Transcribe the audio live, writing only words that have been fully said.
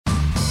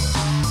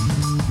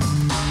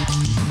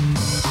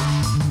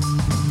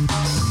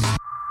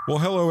Well,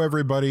 hello,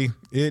 everybody.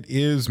 It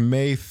is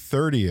May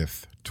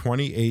 30th,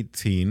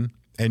 2018,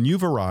 and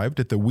you've arrived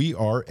at the We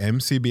Are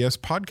MCBS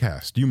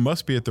podcast. You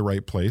must be at the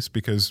right place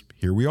because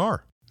here we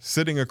are.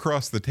 Sitting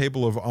across the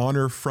table of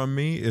honor from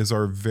me is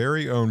our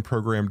very own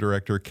program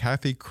director,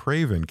 Kathy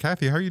Craven.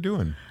 Kathy, how are you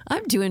doing?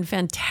 I'm doing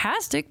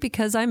fantastic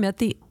because I'm at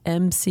the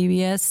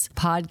MCBS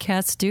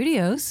podcast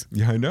studios.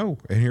 Yeah, I know.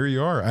 And here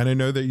you are. And I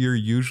know that you're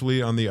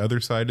usually on the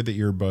other side of the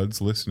earbuds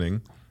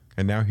listening.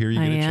 And now here you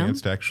get a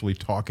chance to actually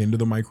talk into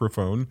the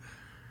microphone.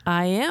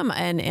 I am.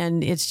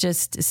 And it's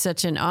just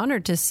such an honor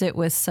to sit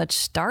with such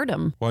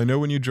stardom. Well, I know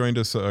when you joined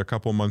us a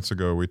couple months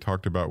ago, we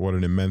talked about what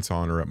an immense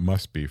honor it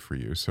must be for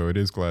you. So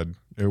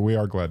we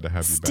are glad to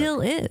have you back. Still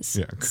is.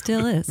 Yeah.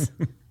 Still is.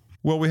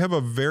 Well, we have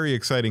a very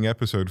exciting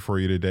episode for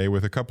you today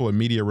with a couple of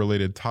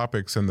media-related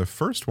topics. And the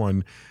first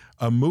one,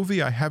 a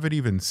movie I haven't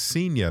even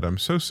seen yet. I'm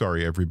so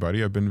sorry,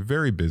 everybody. I've been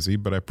very busy,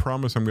 but I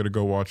promise I'm going to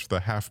go watch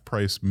the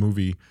half-price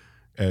movie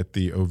at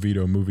the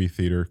Oviedo movie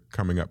theater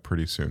coming up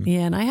pretty soon. Yeah,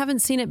 and I haven't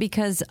seen it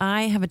because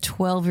I have a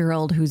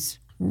 12-year-old who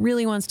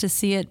really wants to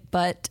see it,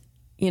 but,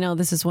 you know,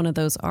 this is one of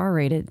those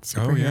R-rated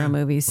superhero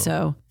movies,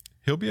 so...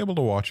 He'll be able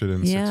to watch it in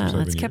 6 or 7 years.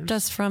 Yeah, it's kept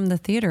us from the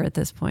theater at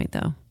this point,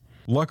 though.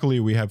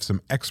 Luckily, we have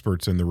some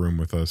experts in the room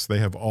with us. They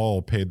have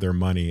all paid their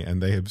money,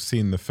 and they have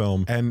seen the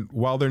film. And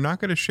while they're not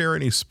going to share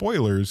any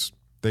spoilers,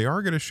 they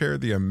are going to share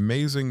the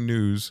amazing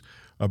news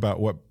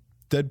about what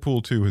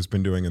Deadpool 2 has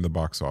been doing in the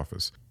box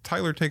office.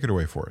 Tyler, take it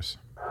away for us.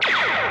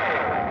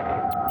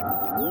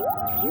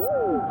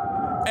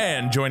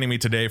 And joining me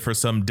today for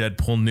some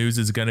Deadpool news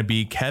is going to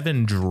be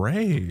Kevin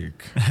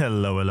Drake.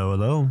 Hello, hello,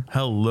 hello.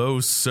 Hello,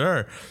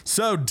 sir.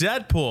 So,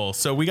 Deadpool.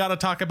 So, we got to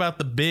talk about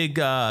the big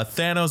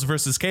Thanos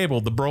versus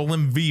Cable, the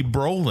Brolin v.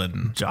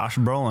 Brolin. Josh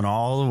Brolin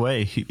all the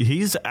way.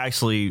 He's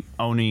actually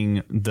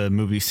owning the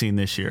movie scene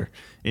this year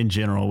in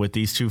general with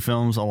these two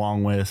films,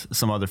 along with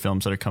some other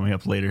films that are coming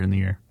up later in the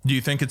year. Do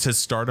you think it's his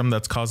stardom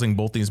that's causing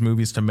both these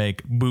movies to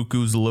make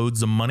buku's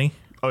loads of money?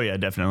 Oh, yeah,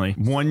 definitely.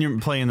 One, you're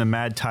playing the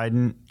Mad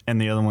Titan, and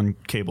the other one,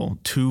 Cable.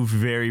 Two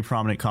very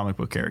prominent comic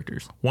book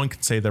characters. One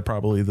could say they're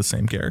probably the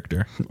same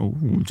character. Oh,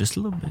 just a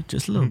little bit,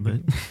 just a little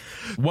bit.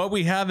 What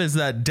we have is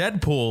that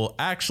Deadpool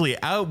actually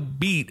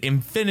outbeat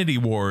Infinity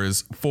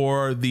Wars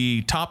for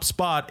the top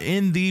spot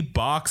in the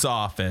box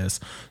office.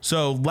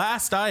 So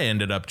last I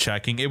ended up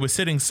checking, it was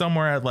sitting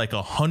somewhere at like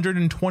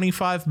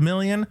 125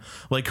 million.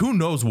 Like, who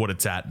knows what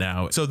it's at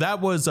now? So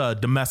that was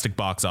domestic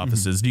box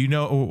offices. Mm-hmm. Do you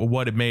know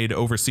what it made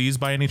overseas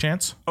by any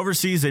chance?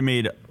 Overseas,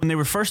 when they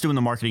were first doing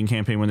the marketing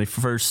campaign, when they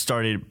first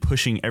started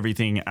pushing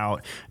everything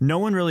out, no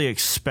one really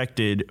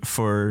expected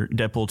for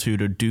Deadpool 2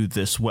 to do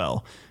this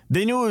well.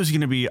 They knew it was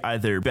going to be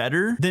either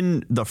better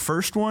than the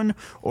first one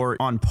or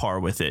on par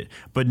with it.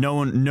 But no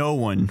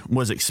one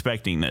was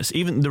expecting this.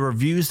 Even the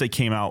reviews that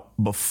came out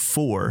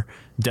before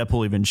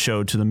Deadpool even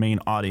showed to the main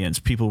audience,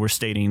 people were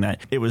stating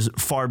that it was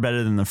far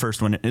better than the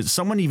first one.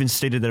 Someone even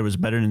stated that it was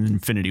better than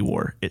Infinity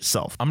War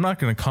itself. I'm not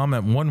going to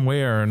comment one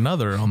way or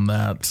another on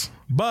that.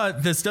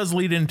 But this does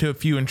lead into a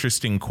few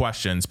interesting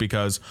questions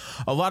because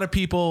a lot of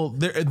people,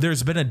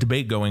 there's been a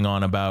debate going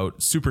on about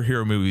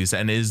superhero movies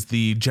and is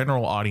the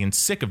general audience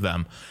sick of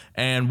them?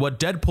 And what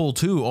Deadpool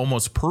 2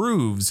 almost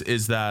proves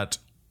is that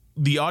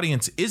the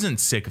audience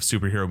isn't sick of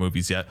superhero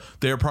movies yet.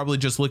 They're probably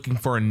just looking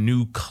for a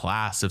new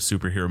class of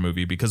superhero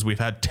movie because we've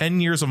had 10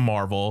 years of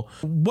Marvel.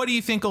 What do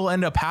you think will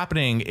end up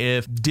happening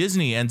if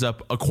Disney ends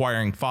up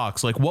acquiring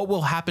Fox? Like, what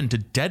will happen to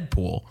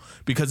Deadpool?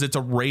 Because it's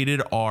a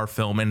rated R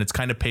film and it's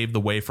kind of paved the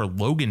way for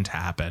Logan to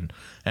happen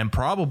and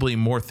probably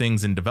more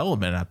things in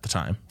development at the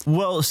time.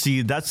 Well,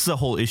 see, that's the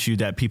whole issue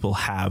that people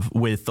have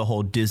with the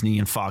whole Disney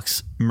and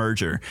Fox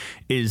merger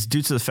is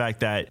due to the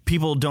fact that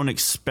people don't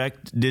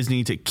expect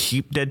Disney to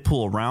keep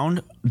Deadpool around.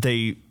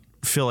 They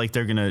feel like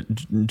they're going to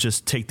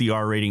just take the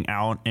R rating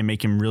out and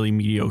make him really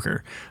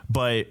mediocre.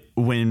 But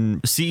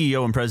when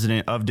CEO and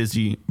president of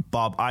Disney,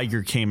 Bob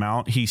Iger, came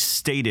out, he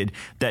stated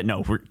that,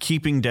 no, we're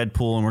keeping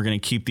Deadpool and we're going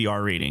to keep the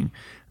R rating.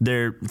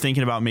 They're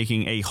thinking about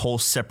making a whole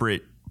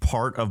separate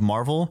part of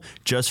Marvel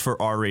just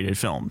for R-rated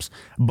films.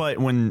 But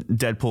when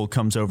Deadpool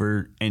comes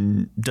over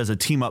and does a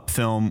team-up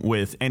film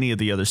with any of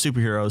the other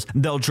superheroes,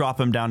 they'll drop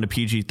him down to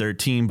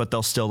PG-13, but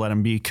they'll still let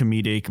him be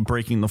comedic,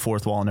 breaking the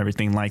fourth wall and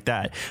everything like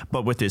that.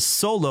 But with his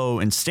solo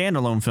and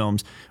standalone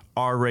films,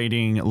 R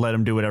rating, let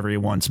him do whatever he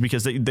wants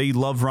because they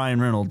love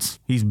Ryan Reynolds.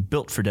 He's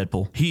built for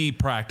Deadpool. He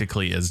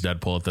practically is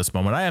Deadpool at this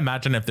moment. I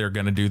imagine if they're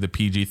going to do the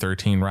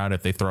PG-13 route,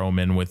 if they throw him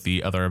in with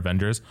the other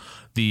Avengers,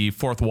 the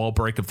fourth wall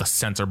break of the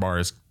censor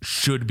bars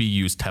should be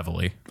used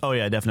heavily. Oh,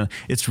 yeah, definitely.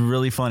 It's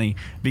really funny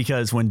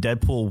because when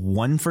Deadpool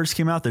 1 first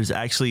came out, there's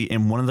actually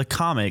in one of the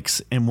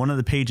comics, in one of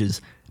the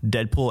pages,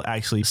 Deadpool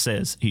actually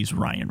says he's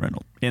Ryan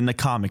Reynolds in the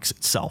comics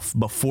itself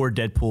before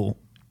Deadpool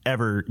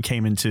ever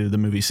came into the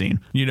movie scene.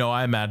 You know,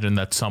 I imagine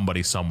that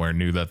somebody somewhere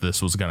knew that this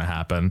was going to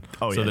happen.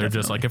 Oh, so yeah, they're definitely.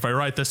 just like, if I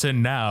write this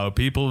in now,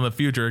 people in the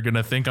future are going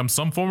to think I'm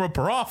some form of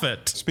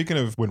prophet. Speaking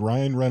of when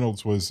Ryan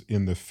Reynolds was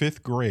in the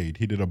 5th grade,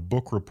 he did a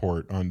book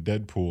report on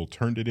Deadpool,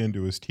 turned it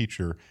into his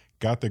teacher,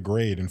 got the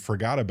grade and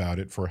forgot about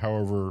it for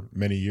however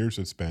many years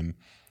it's been.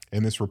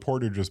 And this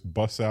reporter just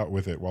busts out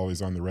with it while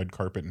he's on the red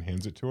carpet and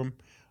hands it to him.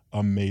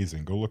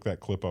 Amazing. Go look that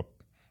clip up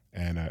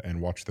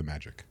and watch the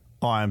magic.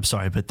 Oh, I'm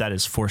sorry, but that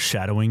is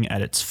foreshadowing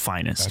at its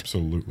finest.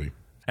 Absolutely.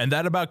 And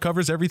that about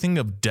covers everything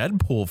of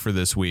Deadpool for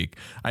this week.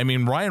 I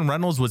mean, Ryan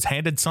Reynolds was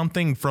handed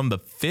something from the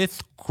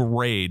 5th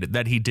grade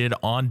that he did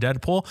on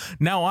Deadpool.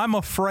 Now, I'm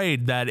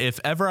afraid that if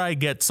ever I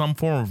get some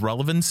form of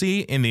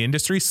relevancy in the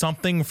industry,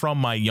 something from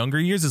my younger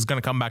years is going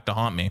to come back to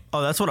haunt me.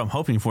 Oh, that's what I'm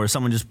hoping for.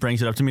 Someone just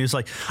brings it up to me. It's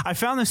like, I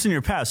found this in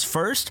your past.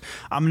 First,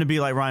 I'm going to be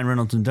like Ryan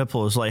Reynolds in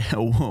Deadpool. It's like,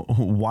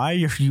 why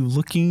are you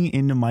looking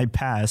into my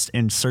past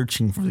and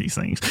searching for these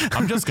things?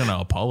 I'm just going to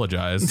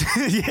apologize.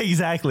 Yeah,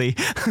 exactly.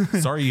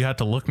 Sorry you had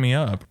to look me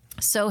up.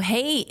 So,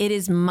 hey, it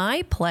is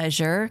my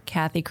pleasure,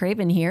 Kathy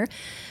Craven here,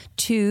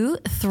 to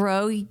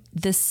throw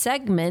the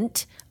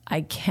segment,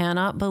 I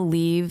cannot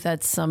believe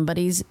that's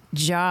somebody's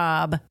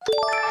job.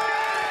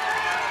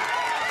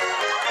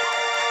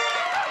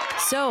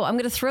 So I'm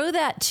going to throw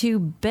that to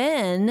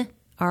Ben,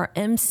 our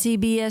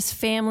MCBS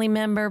family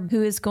member,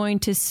 who is going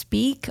to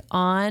speak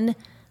on,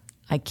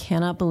 I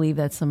cannot believe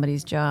that's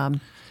somebody's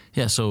job.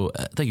 Yeah, so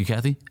thank you,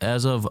 Kathy.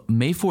 As of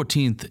May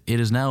 14th, it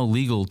is now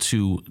legal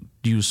to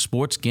use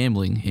sports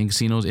gambling in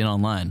casinos and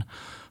online.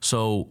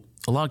 So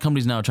a lot of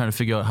companies now are trying to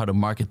figure out how to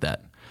market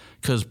that.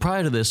 Because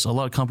prior to this, a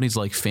lot of companies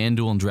like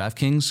FanDuel and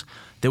DraftKings,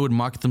 they would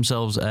market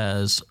themselves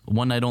as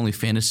one-night-only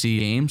fantasy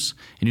games.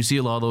 And you see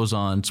a lot of those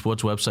on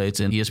sports websites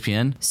and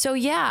ESPN. So,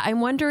 yeah,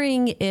 I'm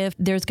wondering if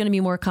there's going to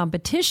be more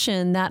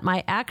competition that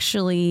might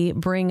actually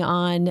bring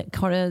on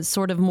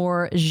sort of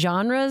more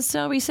genres,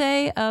 shall we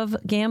say, of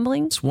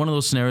gambling. It's one of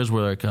those scenarios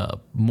where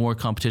more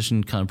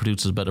competition kind of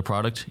produces a better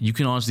product. You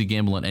can honestly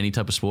gamble on any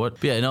type of sport.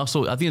 But yeah, and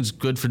also I think it's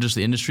good for just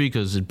the industry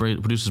because it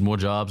produces more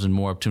jobs and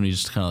more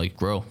opportunities to kind of like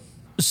grow.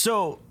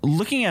 So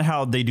looking at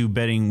how they do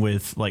betting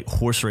with like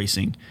horse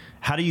racing,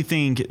 how do you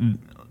think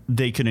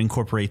they could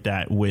incorporate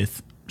that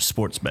with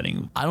sports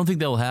betting? I don't think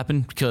that will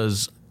happen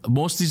because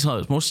most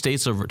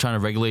states are trying to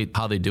regulate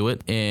how they do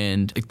it,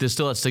 and there's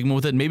still that stigma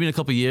with it. Maybe in a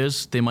couple of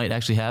years they might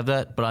actually have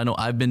that, but I know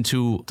I've been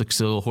to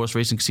the horse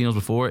racing casinos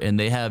before,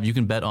 and you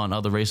can bet on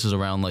other races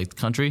around like the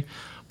country.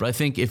 But I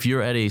think if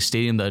you're at a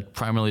stadium that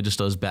primarily just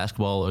does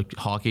basketball or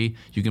hockey,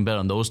 you can bet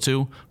on those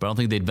two. But I don't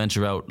think they'd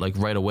venture out like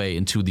right away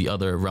into the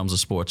other realms of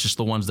sports, just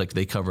the ones that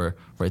they cover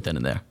right then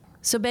and there.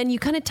 So, Ben, you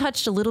kind of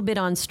touched a little bit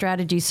on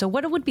strategy. So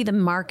what would be the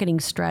marketing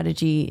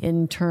strategy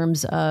in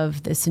terms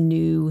of this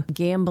new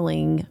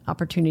gambling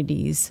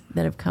opportunities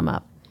that have come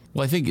up?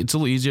 Well, I think it's a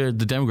little easier.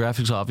 The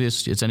demographics are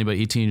obvious. It's anybody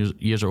 18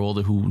 years or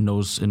older who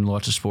knows and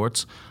watches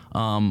sports.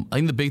 I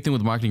think the big thing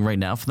with marketing right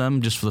now for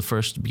them, just for the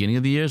first beginning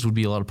of the years, would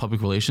be a lot of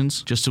public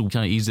relations, just to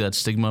kind of ease that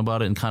stigma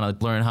about it and kind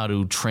of learn how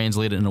to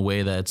translate it in a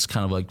way that's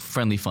kind of like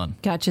friendly fun.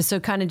 Gotcha. So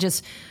kind of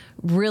just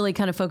really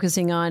kind of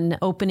focusing on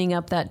opening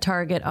up that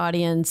target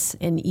audience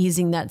and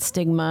easing that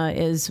stigma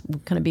is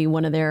going to be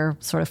one of their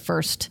sort of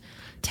first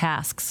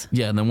tasks.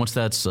 Yeah, and then once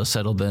that's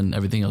settled, then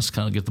everything else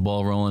kind of get the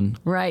ball rolling.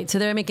 Right. So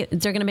they're going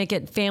to make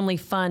it family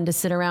fun to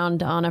sit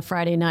around on a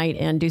Friday night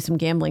and do some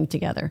gambling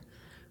together.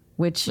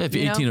 Which if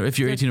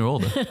you're 18 or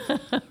older,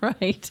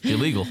 right? You're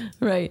legal,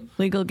 right?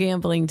 Legal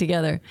gambling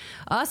together.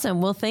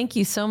 Awesome. Well, thank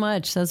you so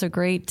much. Those are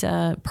great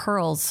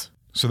pearls.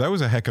 So that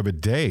was a heck of a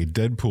day.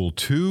 Deadpool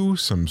 2,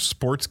 some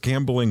sports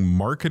gambling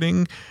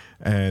marketing,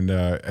 and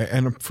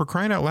for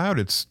crying out loud,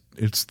 it's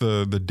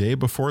the day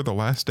before the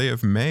last day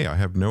of May. I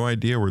have no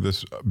idea where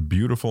this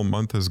beautiful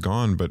month has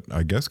gone, but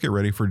I guess get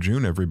ready for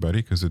June,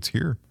 everybody, because it's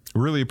here.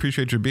 Really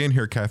appreciate you being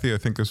here, Kathy. I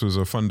think this was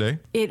a fun day.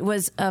 It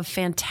was a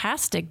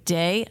fantastic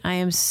day. I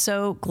am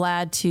so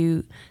glad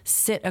to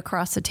sit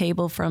across the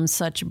table from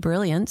such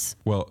brilliance.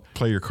 Well,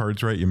 play your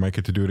cards right. You might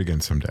get to do it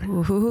again someday.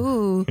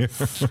 Ooh,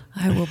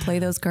 I will play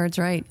those cards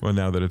right. Well,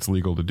 now that it's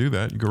legal to do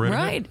that, you go right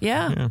ahead. Right,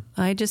 yeah.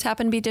 I just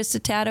happen to be just a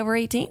tad over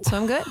 18, so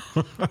I'm good.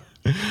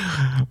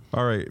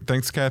 All right.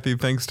 Thanks, Kathy.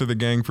 Thanks to the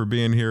gang for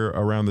being here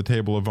around the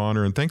table of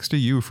honor. And thanks to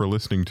you for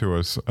listening to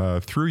us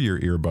through your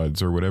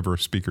earbuds or whatever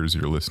speakers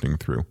you're listening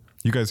through.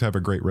 You guys have a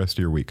great rest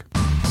of your week.